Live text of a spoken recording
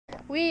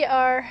We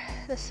are,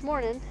 this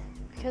morning,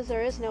 because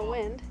there is no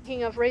wind,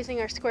 thinking of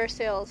raising our square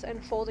sails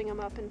and folding them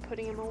up and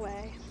putting them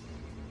away.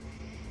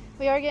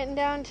 We are getting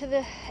down to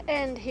the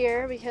end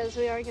here because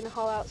we are going to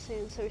haul out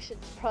soon, so we should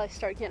probably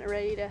start getting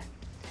ready to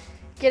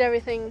get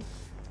everything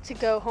to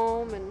go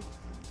home and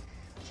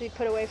to be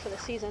put away for the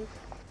season.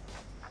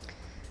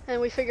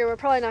 And we figure we're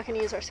probably not going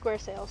to use our square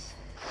sails.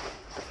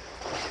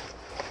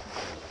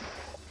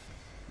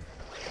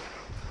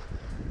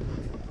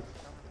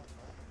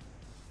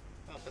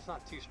 Well, if it's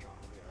not too strong,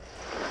 it'll be alright.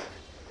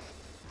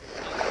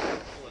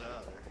 Pull it out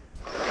of there.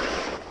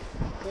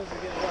 As soon as we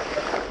get it up,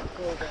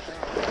 pull it down.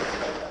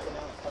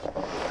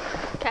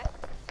 Okay.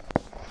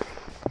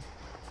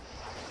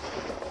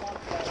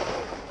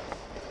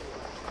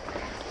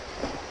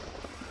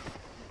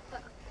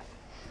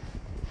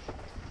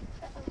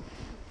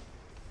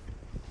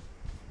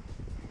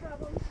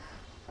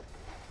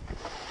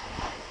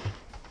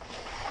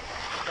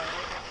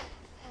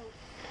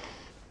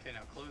 Okay,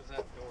 now close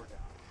that door down.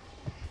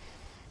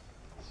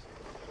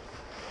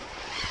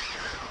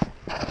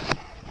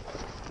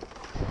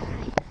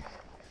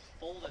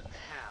 Fold it in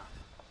half.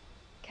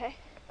 Okay.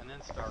 And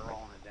then start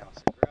rolling it down.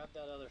 So grab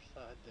that other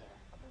side there.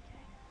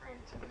 Okay. Bring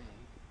it to me.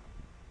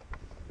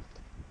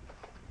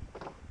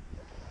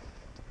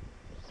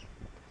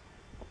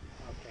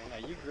 Okay, now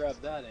you grab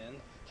that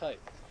in tight.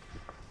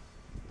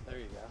 There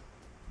you go.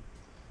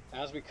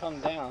 Now as we come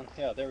down,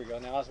 yeah, there we go.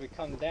 Now as we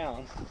come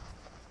down,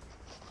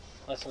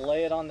 let's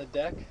lay it on the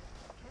deck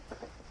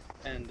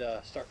and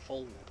start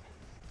folding it.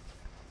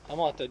 I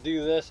want to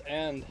do this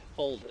and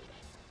fold it.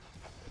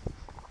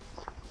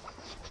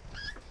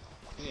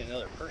 You need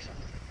another person.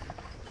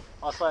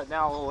 I'll slide it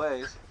down a little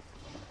ways.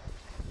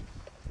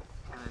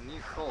 And then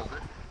you fold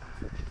it.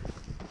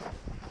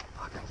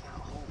 Fuck, I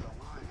can't hold the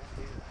line. I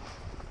do that.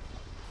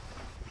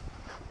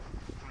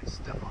 Let me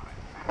step on it.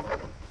 There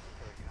we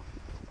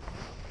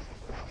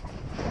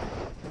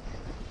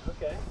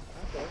go. Okay,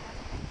 okay.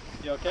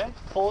 You okay?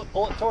 Pull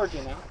it towards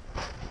you now.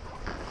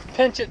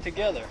 Pinch it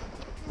together.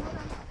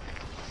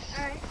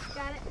 Alright,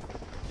 got it.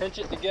 Pinch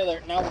it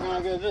together. Now we're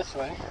going to go this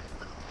way.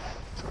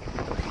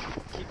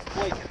 Keep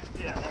flaking it.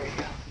 Yeah, there you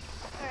go.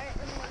 Alright,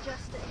 let me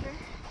adjust it here.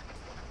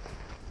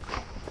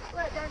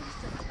 Let it down just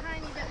a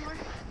tiny bit more.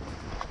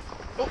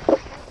 Oh.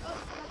 Okay. Oh,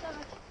 not that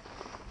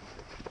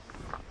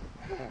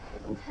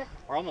much.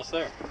 We're almost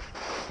there.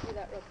 Do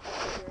that real quick.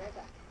 I'll be right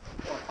back.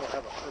 We'll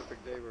have a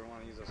perfect day where we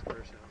want to use those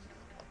square sails.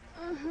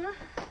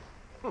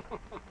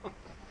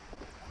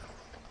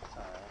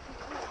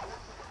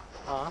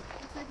 Huh? I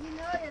said, you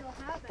know it'll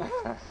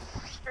happen.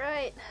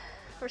 Right,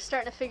 we're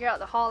starting to figure out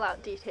the haul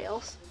out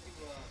details.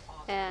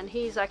 And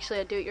he's actually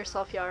a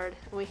do-it-yourself yard.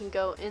 And we can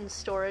go in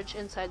storage,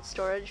 inside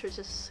storage, which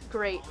is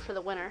great for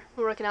the winter.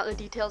 We're working out the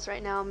details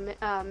right now,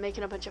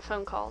 making a bunch of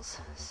phone calls.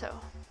 So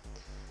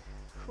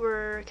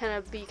we're kind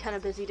of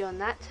busy doing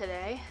that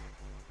today.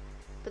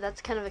 But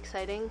that's kind of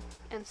exciting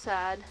and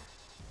sad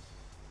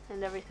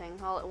and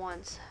everything all at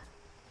once.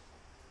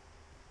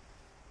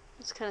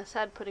 It's kind of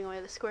sad putting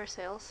away the square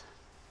sails.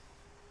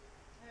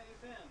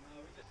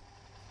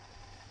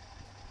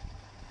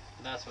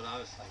 That's what I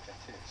was thinking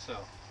too. So,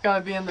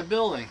 gotta be in the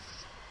building.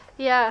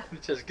 Yeah.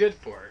 Which is good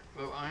for it,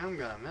 but I am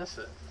gonna miss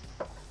it.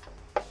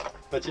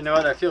 But you know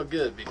what? I feel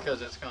good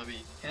because it's gonna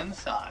be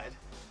inside.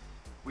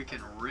 We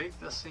can rake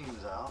the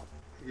seams out,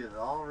 get it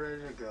all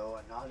ready to go,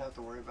 and not have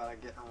to worry about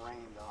it getting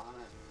rained on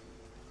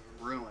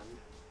and ruined.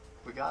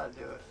 We gotta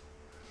do it.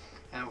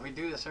 And if we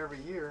do this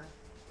every year,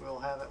 we'll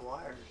have it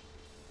wired.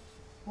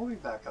 We'll be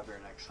back up here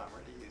next summer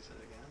to use it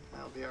again.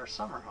 That'll be our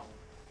summer home.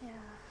 Yeah.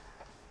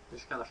 We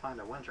just gotta find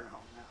a winter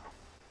home now.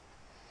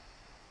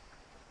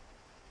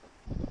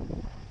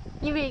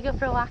 You ready to go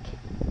for a walk?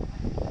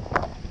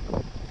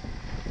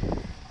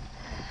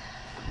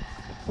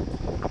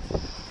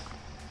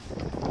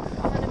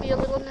 I'm going to be a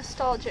little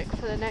nostalgic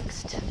for the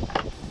next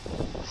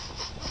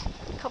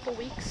couple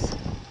weeks.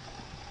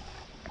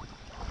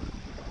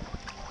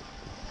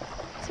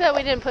 Too bad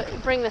we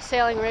didn't bring the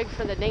sailing rig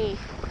for the dinghy.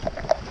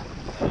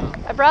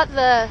 I brought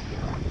the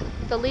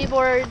lee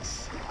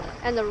boards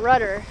and the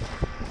rudder,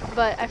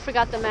 but I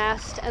forgot the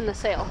mast and the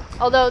sail.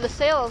 Although the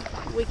sail,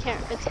 we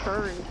can't, it's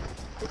burned.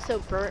 It's so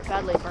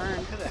badly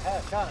burned. Could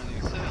have got a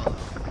new sail though.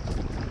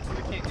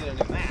 We can't get a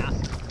new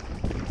mast.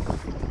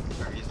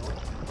 Very easily.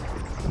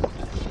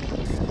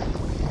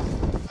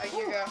 There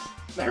you go.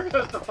 There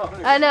goes the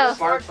phone. I know.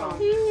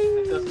 Smartphone.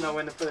 It doesn't know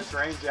when to put its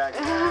rain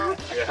jacket on.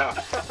 Yeah.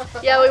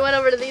 Yeah, we went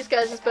over to these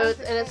guys' boat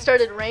and it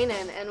started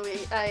raining, and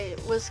I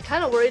was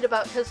kind of worried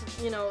about, because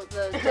you know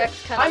the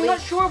deck's kind of. I'm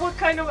not sure what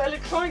kind of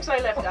electronics I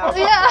left out.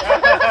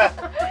 Yeah.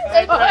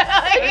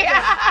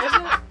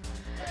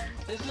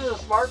 Isn't it a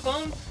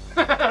smartphone?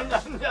 We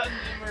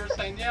were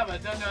saying, yeah, but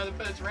it doesn't know how to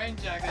put its rain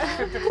jacket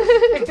on.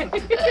 You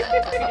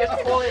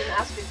just call it and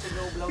ask it to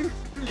go blow.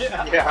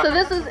 Yeah. So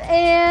this is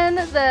Anne,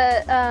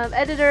 the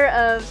editor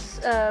of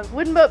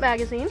Woodenboat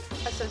magazine.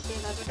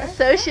 Associate editor.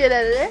 Associate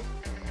editor.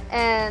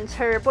 And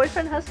her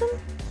boyfriend, husband?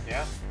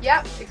 Yeah?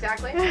 Yep,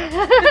 exactly.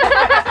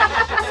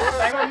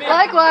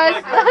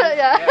 Likewise.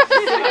 Yeah.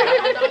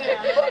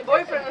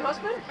 Boyfriend and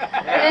husband?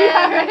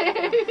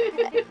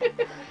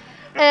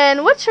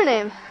 And what's your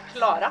name?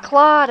 Clara.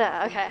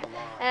 Claudia. Okay.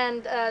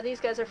 And these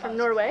guys are from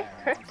Norway,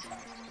 correct?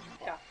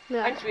 Yeah.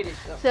 Yeah. I'm Swedish.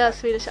 So. Yeah,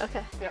 Swedish.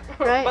 Okay. Yeah.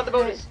 Right. But the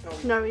boat right. is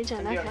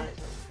Norwegian. Norwegian. Okay.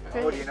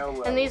 Oh, do you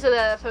know? And these are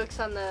the folks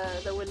on the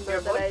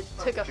Woodenboat that I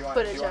took a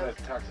footage if you want of.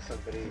 to talk to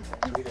somebody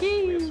from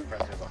Sweden, we have some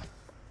friends who are.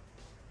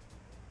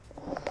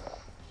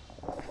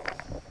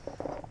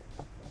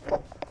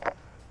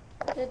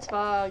 It's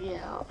foggy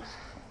out.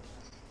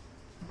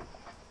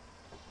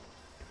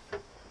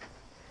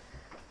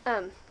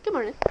 Good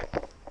morning.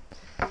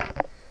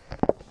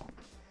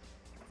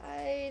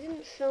 I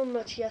didn't film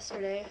much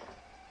yesterday.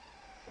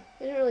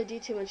 We didn't really do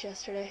too much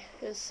yesterday.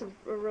 It was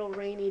a real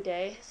rainy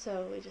day,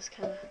 so we just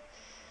kind of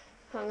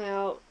hung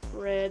out,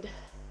 read.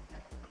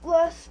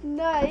 Last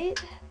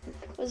night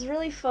was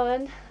really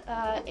fun.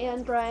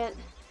 Anne Bryant,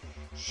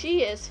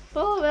 she is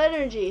full of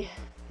energy.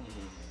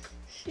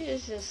 She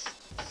is just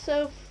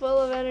so full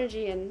of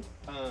energy and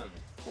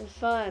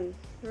fun.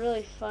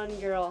 Really fun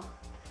girl.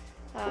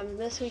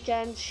 This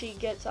weekend she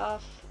gets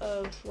off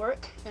of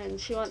work and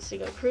she wants to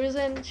go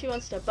cruising. She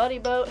wants to buddy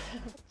boat.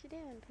 What you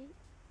doing, Pete?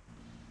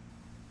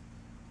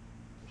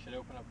 We should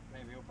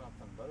maybe open up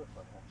some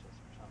butterfly hatches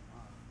or something.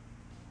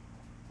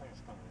 I think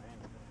it's gonna rain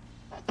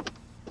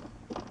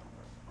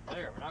today.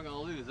 There, we're not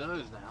gonna lose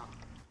those now.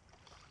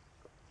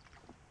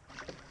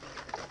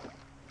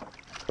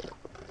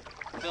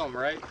 Film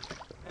right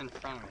in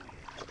front of me.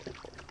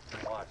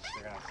 And watch,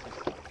 you're gonna see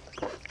something.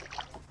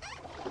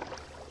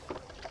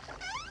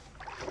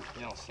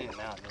 You don't see it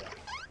now, do you?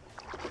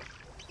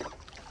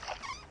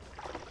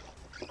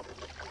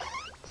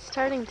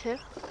 Starting to. I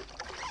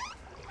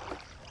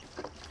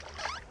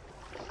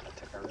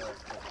took a really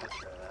cool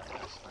picture of that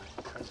last night.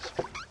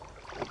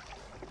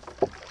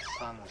 The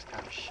sun was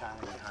kind of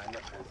shining behind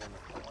it and then the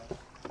flood.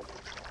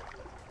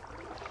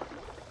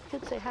 You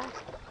could say hi.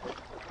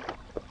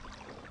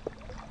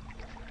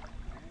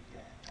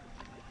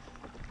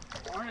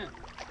 Morning.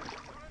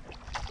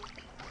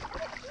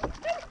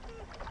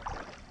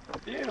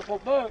 Beautiful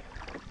boat.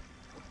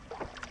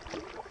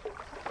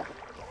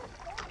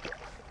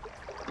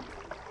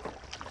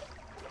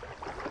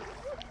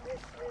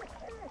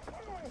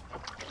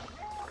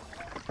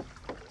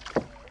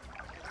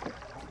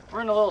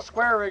 We're in a little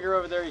square rigger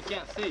over there you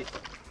can't see.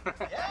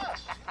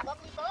 Yes,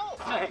 lovely boat.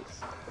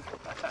 Thanks.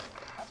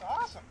 That's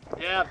awesome.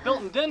 Yeah,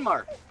 built in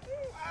Denmark.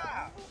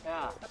 Wow,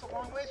 Yeah. that's a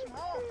long ways from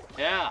home.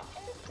 Yeah.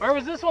 Where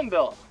was this one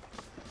built?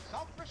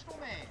 South Bristol,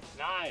 Maine.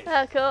 Nice.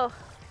 Oh, cool.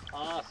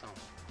 Awesome.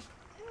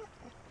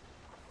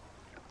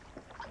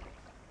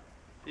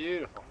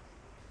 Beautiful.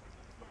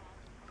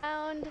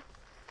 Found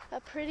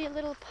a pretty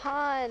little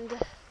pond.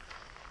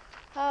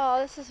 Oh,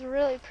 this is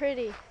really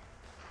pretty.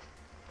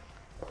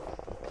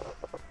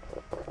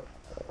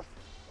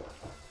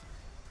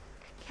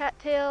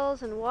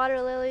 Cattails and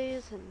water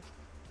lilies and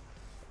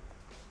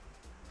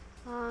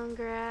long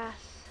grass.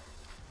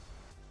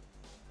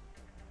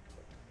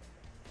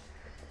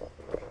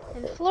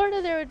 In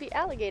Florida there would be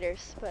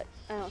alligators, but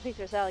I don't think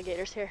there's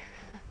alligators here.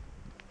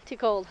 Too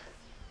cold.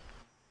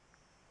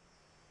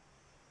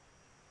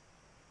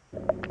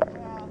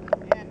 Well,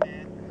 and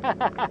man,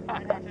 I'd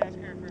have to ask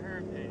her for her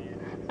opinion.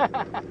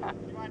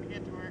 She wanted to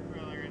get to work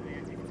earlier, and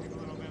I think it took a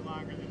little bit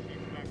longer than she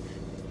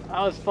expected.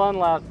 That was fun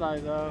last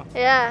night though.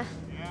 Yeah.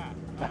 Yeah,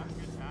 that was a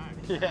good time.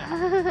 Yeah.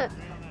 Real nice.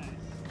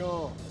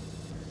 Cool.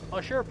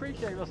 I sure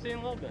appreciate it. We'll see you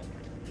in a little bit.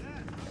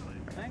 Yeah, totally.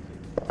 Thank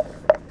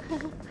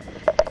you.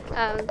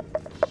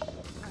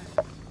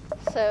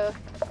 So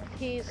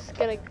he's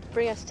gonna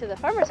bring us to the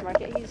farmer's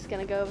market. He's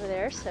gonna go over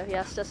there, so he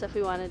asked us if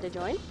we wanted to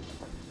join.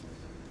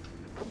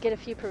 Get a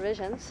few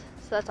provisions,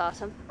 so that's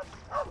awesome.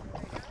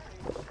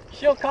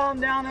 She'll calm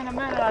down in a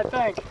minute, I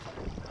think.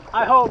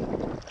 I hope.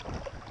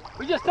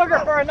 We just took her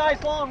for a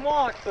nice long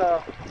walk,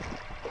 so.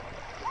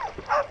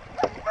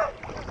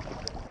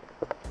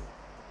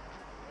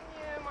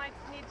 You might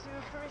need to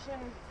permission.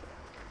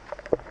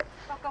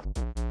 Fuck up.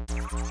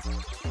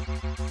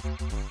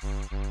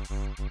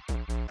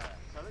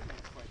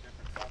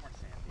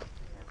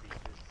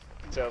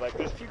 So like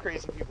there's a few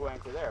crazy people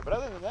anchor there, but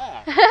other than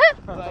that,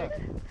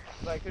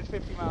 like there's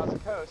 50 miles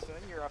of coast, and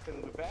then you're up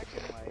in Lubeck,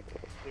 and like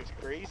there's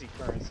crazy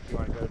currents if you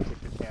want to go take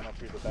the channel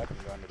through Lubeck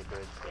and go under the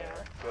bridge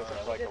there. It goes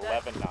up to like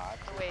 11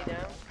 knots. Way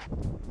down.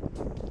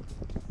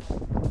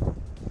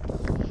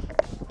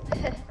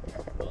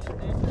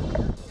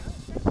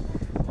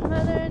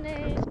 Mother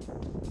Nature.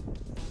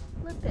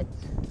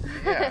 Lipids.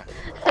 Yeah.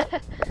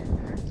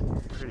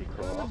 Pretty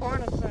The cool.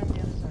 barn is on the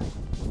other side.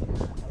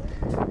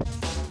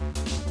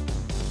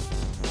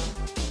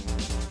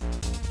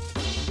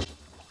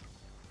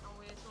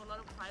 We saw a lot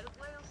of pilot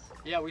whales.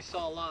 Yeah, we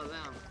saw a lot of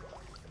them.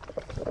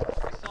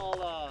 We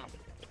saw,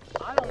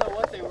 I don't know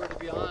what they were to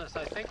be honest.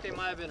 I think they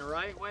might have been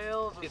right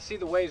whales. You could see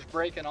the waves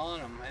breaking on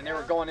them, and they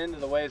were going into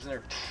the waves and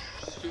they're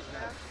shooting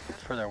at.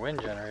 For their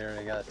wind generator,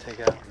 they got to take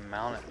it out and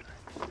mount it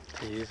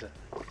to use it.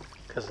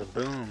 Because the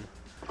boom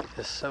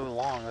is so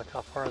long. Look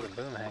how far the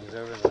boom hangs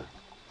over the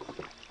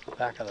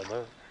back of the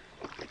boat.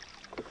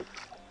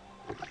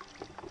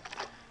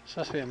 It's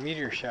supposed to be a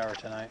meteor shower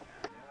tonight.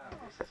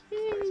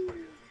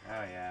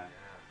 Oh yeah.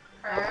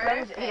 My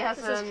friend, he has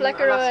This is an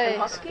Flagler. Alaskan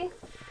Husky,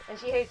 and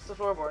she hates the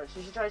floorboard,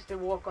 so she tries to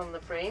walk on the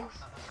frames.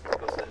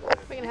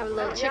 We're gonna have a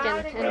little chicken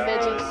and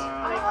veggies.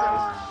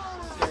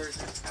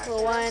 A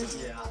little wine.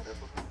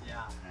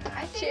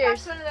 I think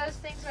Cheers. that's one of those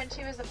things when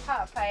she was a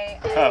pup. I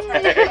Oh.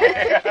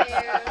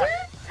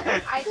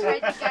 tried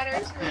to get her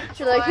to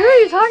enjoy You're like, who are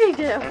you talking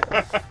to?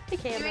 Hey,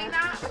 doing Cameron.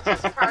 that,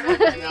 which is part of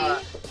me.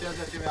 She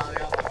doesn't do